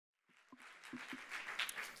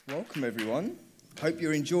Welcome, everyone. Hope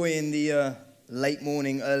you're enjoying the late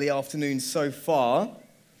morning, early afternoon so far.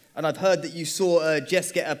 And I've heard that you saw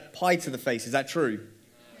Jess get a pie to the face. Is that true?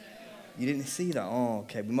 You didn't see that? Oh,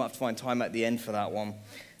 okay. We might have to find time at the end for that one.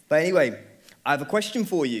 But anyway, I have a question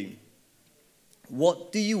for you.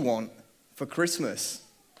 What do you want for Christmas?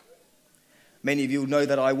 Many of you will know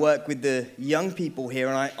that I work with the young people here,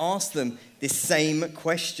 and I asked them this same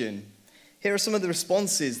question. Here are some of the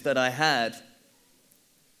responses that I had.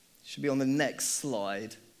 Should be on the next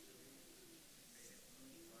slide.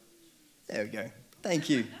 There we go. Thank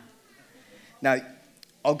you. Now,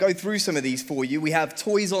 I'll go through some of these for you. We have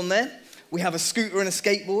toys on there. We have a scooter and a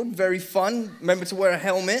skateboard. Very fun. Remember to wear a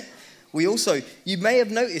helmet. We also, you may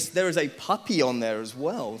have noticed there is a puppy on there as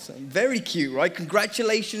well. So very cute, right?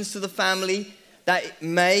 Congratulations to the family that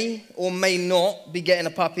may or may not be getting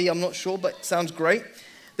a puppy. I'm not sure, but it sounds great.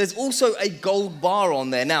 There's also a gold bar on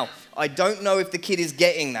there. Now, I don't know if the kid is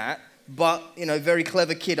getting that, but, very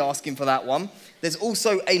clever kid asking for that one. There's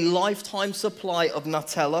also a lifetime supply of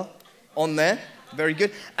Nutella on there. Very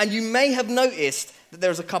good. And you may have noticed that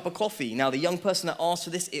there's a cup of coffee. Now, the young person that asked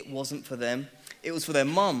for this, it wasn't for them. It was for their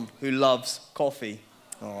mum, who loves coffee.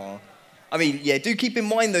 Aww. Do keep in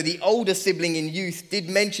mind, though, the older sibling in youth did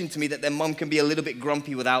mention to me that their mum can be a little bit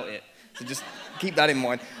grumpy without it. So just keep that in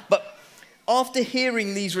mind. But after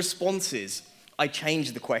hearing these responses, I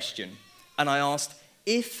changed the question, and I asked,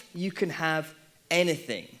 if you can have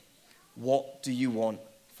anything, what do you want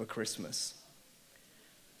for Christmas?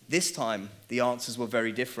 This time, the answers were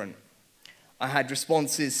very different. I had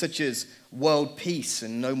responses such as world peace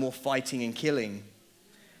and no more fighting and killing.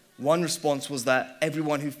 One response was that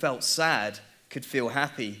everyone who felt sad could feel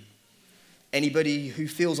happy. Anybody who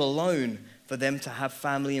feels alone, for them to have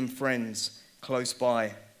family and friends close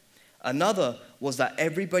by. Another was that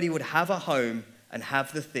everybody would have a home and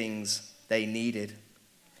have the things they needed.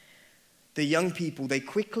 The young people, they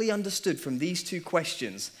quickly understood from these two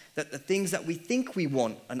questions that the things that we think we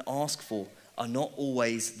want and ask for are not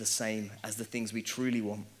always the same as the things we truly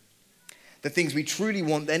want. The things we truly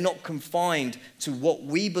want, they're not confined to what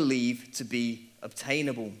we believe to be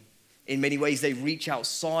obtainable. In many ways, they reach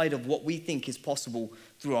outside of what we think is possible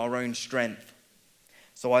through our own strength.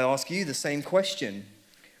 So I ask you the same question.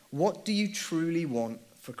 What do you truly want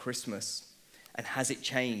for Christmas? And has it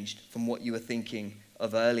changed from what you were thinking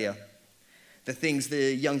of earlier? The things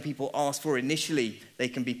the young people asked for initially, they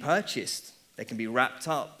can be purchased. They can be wrapped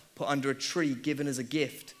up, put under a tree, given as a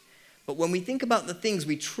gift. But when we think about the things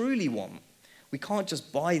we truly want, we can't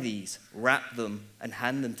just buy these, wrap them, and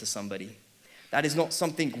hand them to somebody. That is not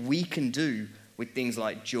something we can do with things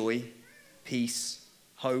like joy, peace,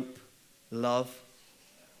 hope, love.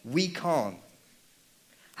 We can't.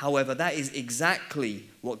 However, that is exactly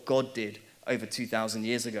what God did over 2,000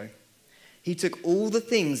 years ago. He took all the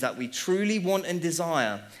things that we truly want and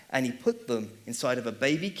desire, and he put them inside of a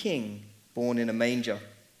baby king born in a manger.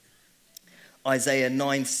 Isaiah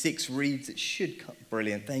 9:6 reads, it should come,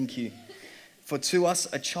 brilliant, thank you. For to us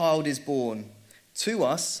a child is born, to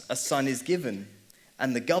us a son is given,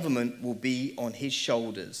 and the government will be on his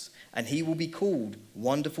shoulders, and he will be called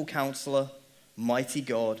Wonderful Counselor, Mighty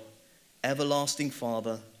God, Everlasting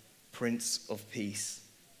Father, Prince of Peace.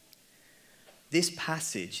 This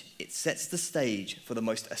passage, it sets the stage for the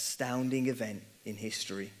most astounding event in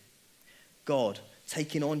history. God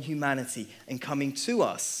taking on humanity and coming to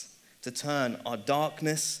us to turn our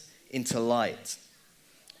darkness into light,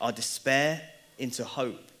 our despair into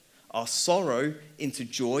hope, our sorrow into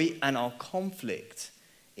joy, and our conflict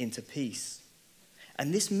into peace.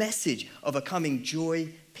 And this message of a coming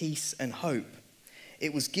joy, peace, and hope,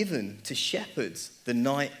 it was given to shepherds the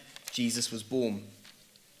night Jesus was born.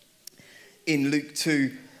 In Luke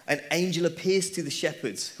 2, an angel appears to the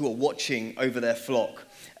shepherds who are watching over their flock.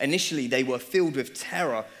 Initially, they were filled with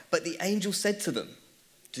terror, but the angel said to them,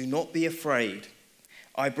 do not be afraid.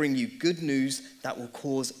 I bring you good news that will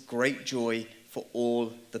cause great joy for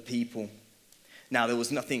all the people. Now, there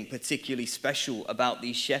was nothing particularly special about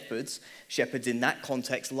these shepherds. Shepherds in that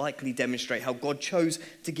context likely demonstrate how God chose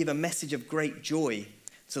to give a message of great joy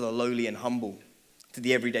to the lowly and humble, to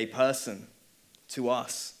the everyday person, to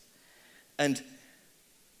us. And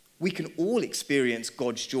we can all experience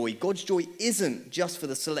God's joy. God's joy isn't just for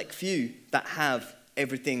the select few that have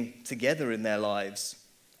everything together in their lives.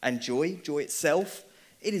 And joy itself,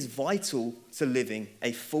 it is vital to living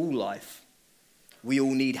a full life. We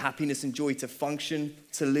all need happiness and joy to function,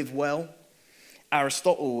 to live well.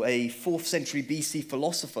 Aristotle, a 4th century BC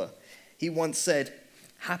philosopher, he once said,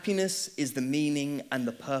 happiness is the meaning and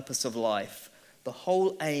the purpose of life, the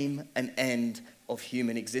whole aim and end of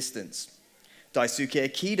human existence. Daisuke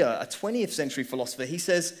Ikeda, a 20th century philosopher, he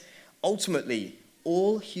says, ultimately,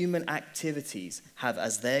 all human activities have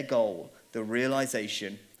as their goal the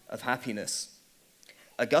realization of happiness.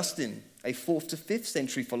 Augustine, a 4th to 5th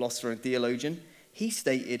century philosopher and theologian, he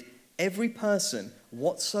stated, every person,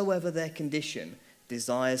 whatsoever their condition,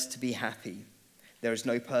 desires to be happy. There is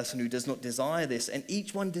no person who does not desire this, and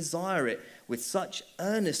each one desire it with such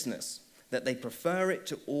earnestness that they prefer it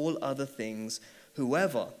to all other things,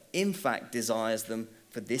 whoever, in fact, desires them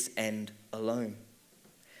for this end alone.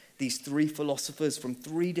 These three philosophers from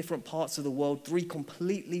three different parts of the world, three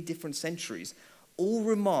completely different centuries, all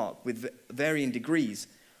remark with varying degrees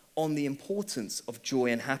on the importance of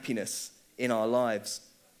joy and happiness in our lives.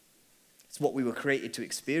 It's what we were created to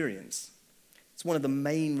experience. It's one of the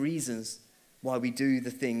main reasons why we do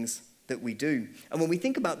the things that we do. And when we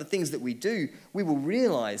think about the things that we do, we will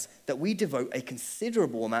realize that we devote a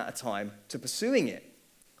considerable amount of time to pursuing it.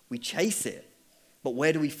 We chase it. But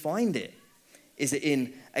where do we find it? Is it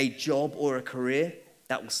in a job or a career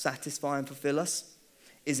that will satisfy and fulfill us?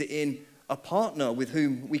 Is it in a partner with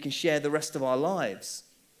whom we can share the rest of our lives?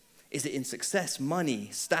 Is it in success, money,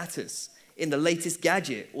 status, in the latest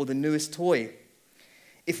gadget or the newest toy?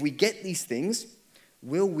 If we get these things,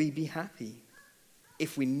 will we be happy?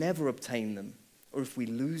 If we never obtain them, or if we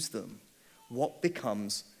lose them, what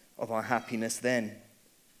becomes of our happiness then?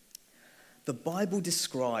 The Bible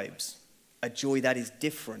describes a joy that is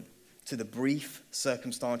different to the brief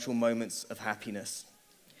circumstantial moments of happiness.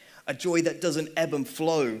 A joy that doesn't ebb and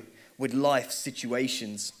flow with life's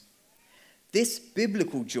situations. This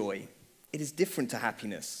biblical joy, it is different to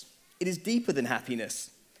happiness. It is deeper than happiness.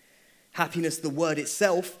 Happiness, the word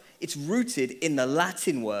itself, it's rooted in the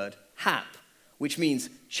Latin word hap, which means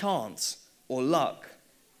chance or luck.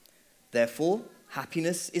 Therefore,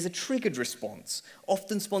 happiness is a triggered response,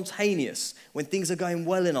 often spontaneous, when things are going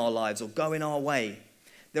well in our lives or going our way.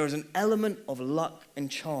 There is an element of luck and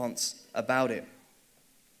chance about it.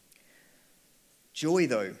 Joy,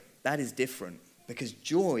 though, that is different, because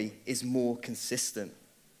joy is more consistent.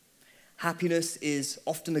 Happiness is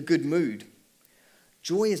often a good mood.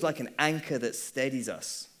 Joy is like an anchor that steadies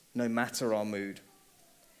us, no matter our mood.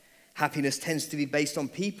 Happiness tends to be based on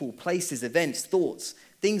people, places, events, thoughts,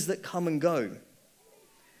 things that come and go.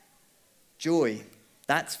 Joy,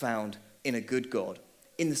 that's found in a good God,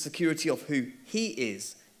 in the security of who He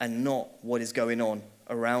is and not what is going on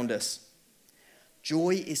around us.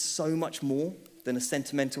 Joy is so much more than a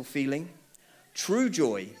sentimental feeling. True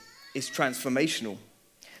joy is transformational.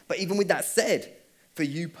 But even with that said, for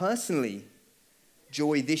you personally,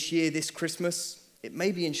 joy this year, this Christmas, it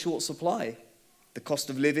may be in short supply. The cost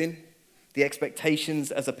of living, the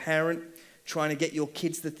expectations as a parent, trying to get your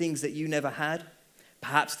kids the things that you never had,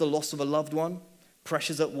 perhaps the loss of a loved one,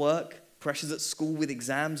 pressures at work, pressures at school with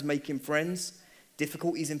exams, making friends,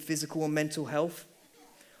 difficulties in physical and mental health.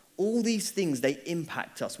 All these things, they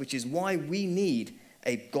impact us, which is why we need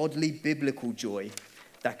a godly biblical joy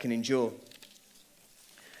that can endure.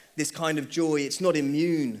 This kind of joy, it's not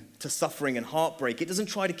immune to suffering and heartbreak. It doesn't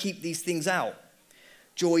try to keep these things out.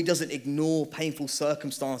 Joy doesn't ignore painful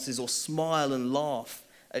circumstances or smile and laugh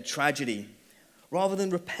at tragedy. Rather than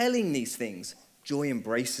repelling these things, joy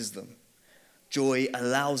embraces them. Joy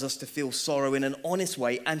allows us to feel sorrow in an honest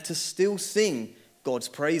way and to still sing God's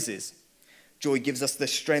praises. Joy gives us the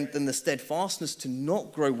strength and the steadfastness to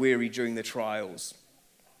not grow weary during the trials.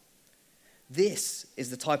 This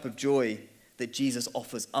is the type of joy that Jesus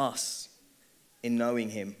offers us in knowing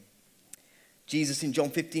Him. Jesus in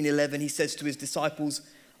John 15:11, He says to His disciples,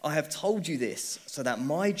 I have told you this so that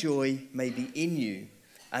my joy may be in you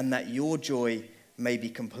and that your joy may be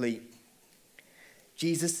complete.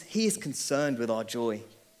 Jesus, He is concerned with our joy.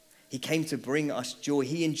 He came to bring us joy.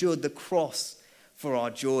 He endured the cross for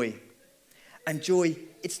our joy. And joy,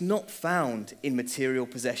 it's not found in material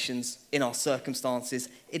possessions, in our circumstances.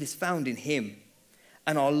 It is found in Him.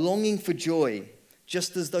 And our longing for joy,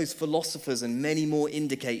 just as those philosophers and many more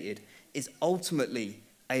indicated, is ultimately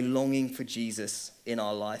a longing for Jesus in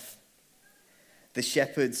our life. The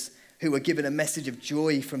shepherds who were given a message of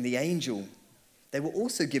joy from the angel, they were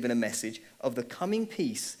also given a message of the coming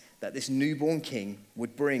peace that this newborn king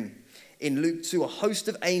would bring. In Luke 2, a host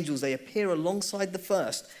of angels, they appear alongside the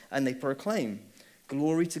first and they proclaim,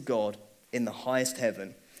 glory to God in the highest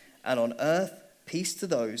heaven, and on earth peace to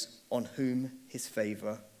those on whom His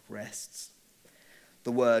favor rests.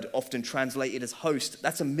 The word often translated as host,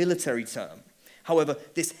 that's a military term. However,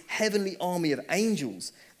 this heavenly army of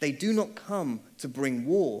angels, they do not come to bring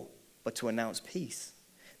war, but to announce peace.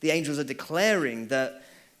 The angels are declaring that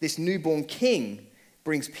this newborn king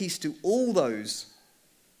brings peace to all those.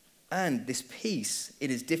 And this peace, it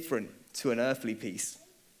is different to an earthly peace.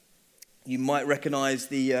 You might recognize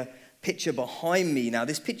the picture behind me. Now,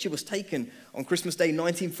 this picture was taken on Christmas Day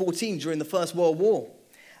 1914 during the First World War.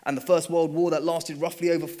 And the First World War that lasted roughly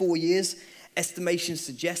over 4 years, estimations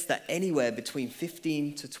suggest that anywhere between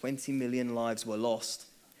 15 to 20 million lives were lost.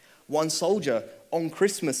 One soldier on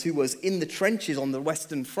Christmas who was in the trenches on the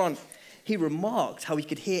Western Front, he remarked how he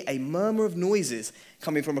could hear a murmur of noises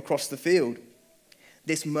coming from across the field.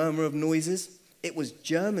 This murmur of noises, it was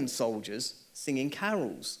German soldiers singing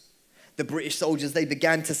carols. The British soldiers, they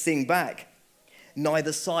began to sing back.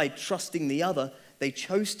 Neither side trusting the other, they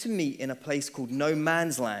chose to meet in a place called No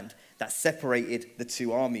Man's Land that separated the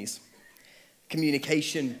two armies.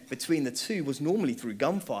 Communication between the two was normally through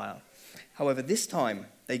gunfire. However, this time,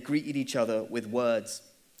 they greeted each other with words.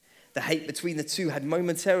 The hate between the two had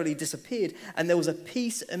momentarily disappeared, and there was a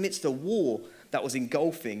peace amidst a war that was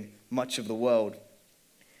engulfing much of the world.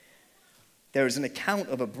 There is an account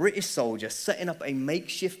of a British soldier setting up a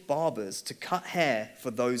makeshift barber's to cut hair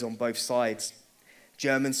for those on both sides.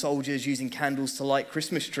 German soldiers using candles to light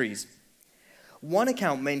Christmas trees. One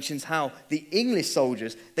account mentions how the English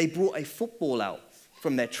soldiers, they brought a football out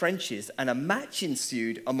from their trenches, and a match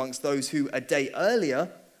ensued amongst those who a day earlier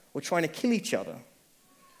were trying to kill each other.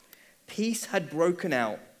 Peace had broken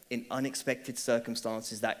out in unexpected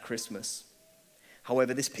circumstances that Christmas.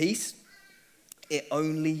 However, this peace, it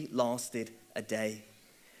only lasted a day.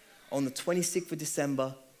 On the 26th of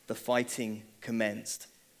December, the fighting commenced.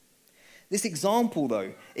 This example,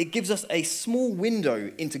 though, it gives us a small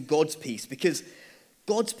window into God's peace, because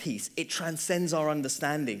God's peace, it transcends our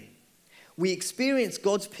understanding. We experience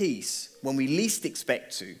God's peace when we least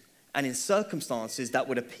expect to, and in circumstances that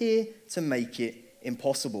would appear to make it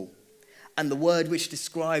impossible. And the word which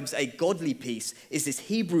describes a godly peace is this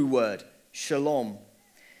Hebrew word, shalom.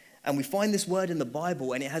 And we find this word in the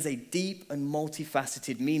Bible, and it has a deep and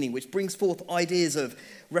multifaceted meaning, which brings forth ideas of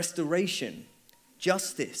restoration,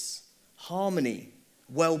 justice, harmony,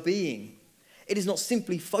 well-being. It is not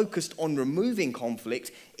simply focused on removing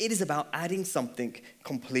conflict, it is about adding something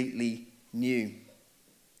completely new.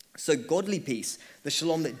 So godly peace, the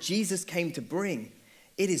shalom that Jesus came to bring,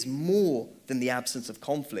 it is more than the absence of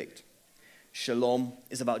conflict. Shalom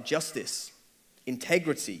is about justice,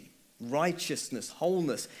 integrity, righteousness,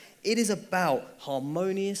 wholeness. It is about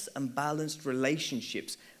harmonious and balanced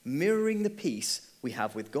relationships, mirroring the peace we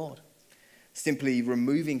have with God. Simply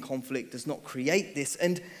removing conflict does not create this,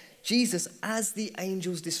 and Jesus, as the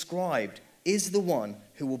angels described, is the one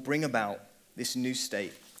who will bring about this new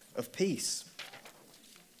state of peace.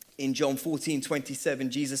 In John 14:27,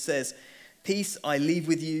 Jesus says, "Peace I leave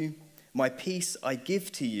with you, my peace I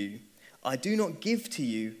give to you. I do not give to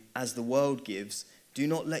you as the world gives. Do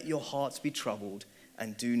not let your hearts be troubled,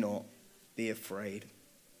 and do not be afraid."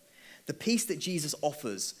 The peace that Jesus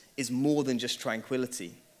offers is more than just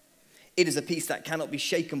tranquility. It is a peace that cannot be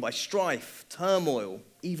shaken by strife, turmoil,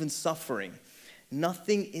 even suffering.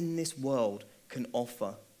 Nothing in this world can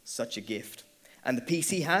offer such a gift. And the peace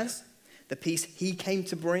he has, the peace he came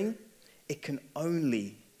to bring, it can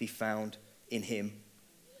only be found in him.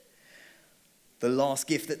 The last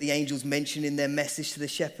gift that the angels mention in their message to the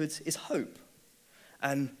shepherds is hope.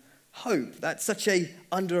 And hope, that's such a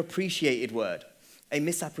underappreciated word, a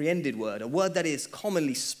misapprehended word, a word that is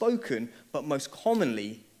commonly spoken, but most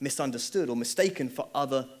commonly misunderstood or mistaken for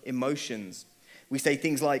other emotions. We say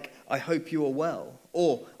things like, "I hope you are well,"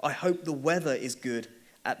 or "I hope the weather is good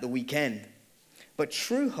at the weekend." But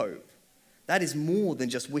true hope, that is more than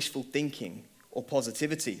just wishful thinking or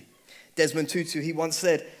positivity. Desmond Tutu, he once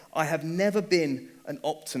said, "I have never been an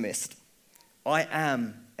optimist. I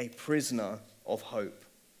am a prisoner of hope."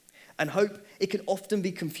 And hope, it can often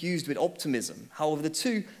be confused with optimism. However, the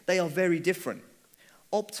two, they are very different.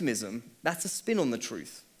 Optimism, that's a spin on the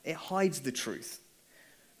truth. It hides the truth.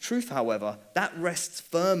 Truth, however, that rests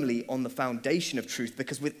firmly on the foundation of truth,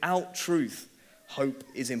 because without truth, hope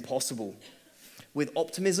is impossible. With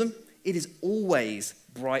optimism, it is always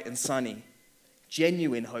bright and sunny.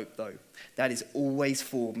 Genuine hope, though, that is always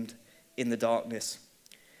formed in the darkness.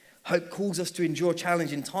 Hope calls us to endure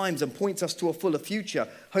challenging times and points us to a fuller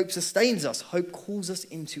future. Hope sustains us. Hope calls us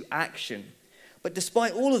into action. But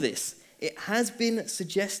despite all of this, it has been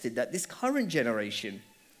suggested that this current generation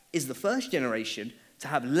is the first generation to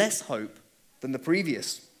have less hope than the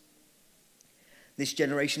previous. This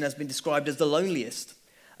generation has been described as the loneliest,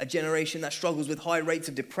 a generation that struggles with high rates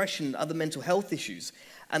of depression and other mental health issues.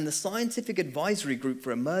 And the Scientific Advisory Group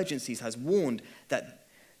for Emergencies has warned that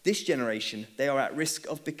this generation, they are at risk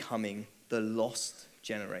of becoming the lost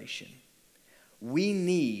generation. We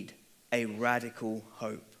need a radical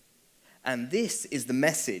hope. And this is the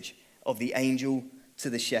message of the angel to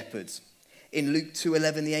the shepherds. In Luke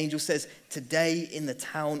 2:11, the angel says, "Today in the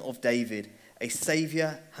town of David, a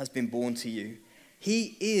Savior has been born to you.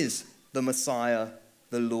 He is the Messiah,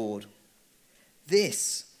 the Lord."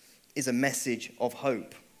 This is a message of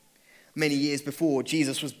hope. Many years before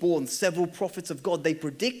Jesus was born, several prophets of God, they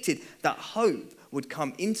predicted that hope would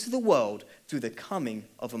come into the world through the coming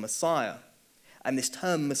of a Messiah. And this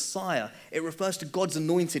term Messiah, it refers to God's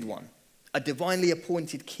anointed one, a divinely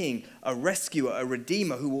appointed king, a rescuer, a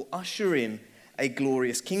redeemer who will usher in a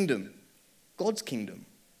glorious kingdom, God's kingdom.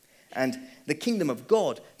 And the kingdom of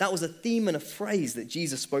God, that was a theme and a phrase that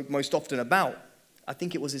Jesus spoke most often about. I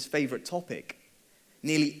think it was his favorite topic.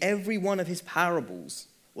 Nearly every one of his parables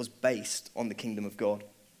was based on the kingdom of God.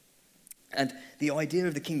 And the idea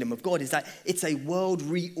of the kingdom of God is that it's a world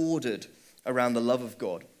reordered around the love of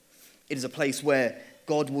God. It is a place where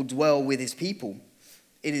God will dwell with his people.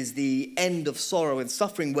 It is the end of sorrow and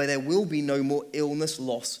suffering, where there will be no more illness,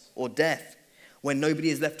 loss, or death, where nobody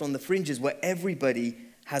is left on the fringes, where everybody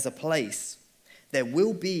has a place. There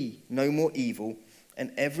will be no more evil,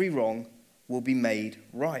 and every wrong will be made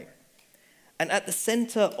right. And at the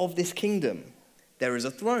center of this kingdom, there is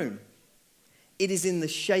a throne. It is in the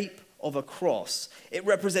shape of a cross. It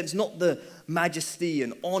represents not the majesty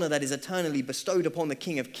and honor that is eternally bestowed upon the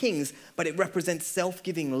King of Kings, but it represents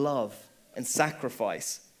self-giving love and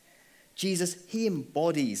sacrifice. Jesus, he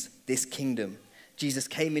embodies this kingdom. Jesus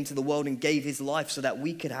came into the world and gave his life so that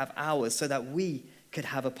we could have ours, so that we could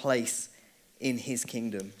have a place in his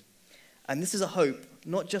kingdom. And this is a hope,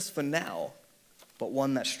 not just for now, but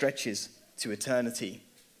one that stretches to eternity.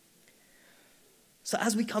 So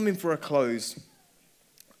as we come in for a close,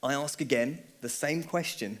 I ask again the same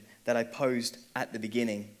question that I posed at the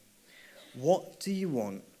beginning. What do you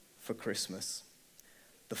want for Christmas?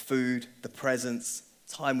 The food, the presents,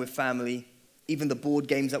 time with family, even the board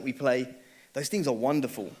games that we play, those things are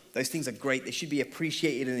wonderful. Those things are great. They should be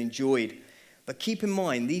appreciated and enjoyed. But keep in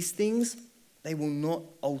mind, these things, they will not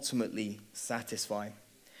ultimately satisfy.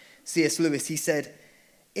 C.S. Lewis, he said,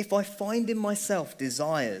 "If I find in myself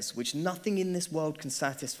desires which nothing in this world can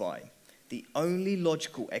satisfy, the only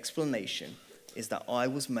logical explanation is that I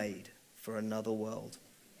was made for another world."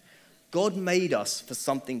 God made us for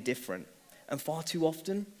something different, and far too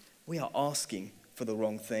often, we are asking for the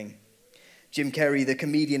wrong thing. Jim Carrey, the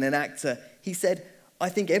comedian and actor, he said, "I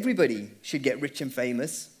think everybody should get rich and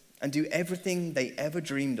famous and do everything they ever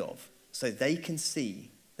dreamed of so they can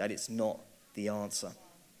see that it's not the answer."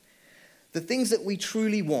 The things that we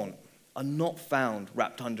truly want are not found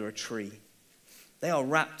wrapped under a tree. They are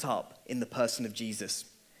wrapped up in the person of Jesus.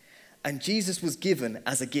 And Jesus was given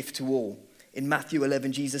as a gift to all. In Matthew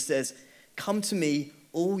 11, Jesus says, "Come to me,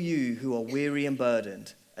 all you who are weary and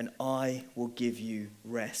burdened, and I will give you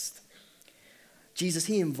rest." Jesus,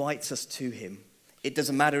 he invites us to him. It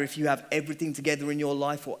doesn't matter if you have everything together in your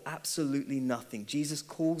life or absolutely nothing. Jesus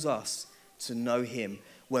calls us to know him,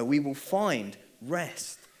 where we will find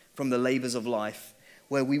rest from the labors of life,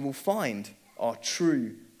 where we will find our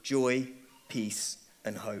true joy, peace,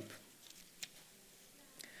 and hope.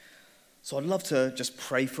 So I'd love to just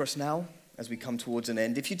pray for us now as we come towards an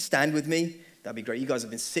end. If you'd stand with me, that'd be great. You guys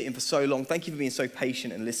have been sitting for so long. Thank you for being so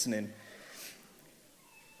patient and listening.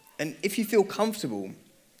 And if you feel comfortable,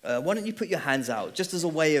 why don't you put your hands out just as a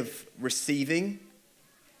way of receiving?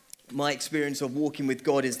 My experience of walking with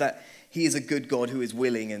God is that he is a good God who is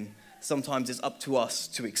willing, and sometimes it's up to us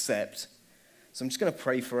to accept. So I'm just going to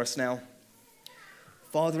pray for us now.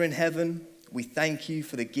 Father in heaven, we thank you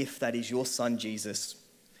for the gift that is your Son, Jesus.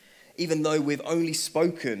 Even though we've only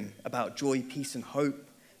spoken about joy, peace, and hope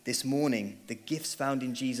this morning, the gifts found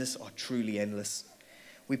in Jesus are truly endless.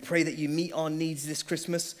 We pray that you meet our needs this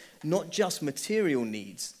Christmas, not just material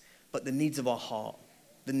needs, but the needs of our heart,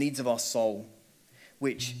 the needs of our soul,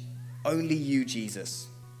 which only you, Jesus,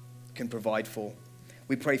 can provide for.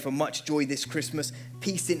 We pray for much joy this Christmas,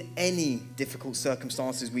 peace in any difficult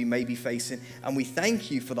circumstances we may be facing, and we thank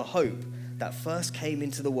you for the hope that first came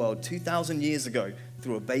into the world 2,000 years ago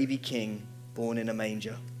through a baby king born in a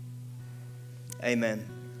manger.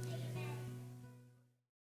 Amen.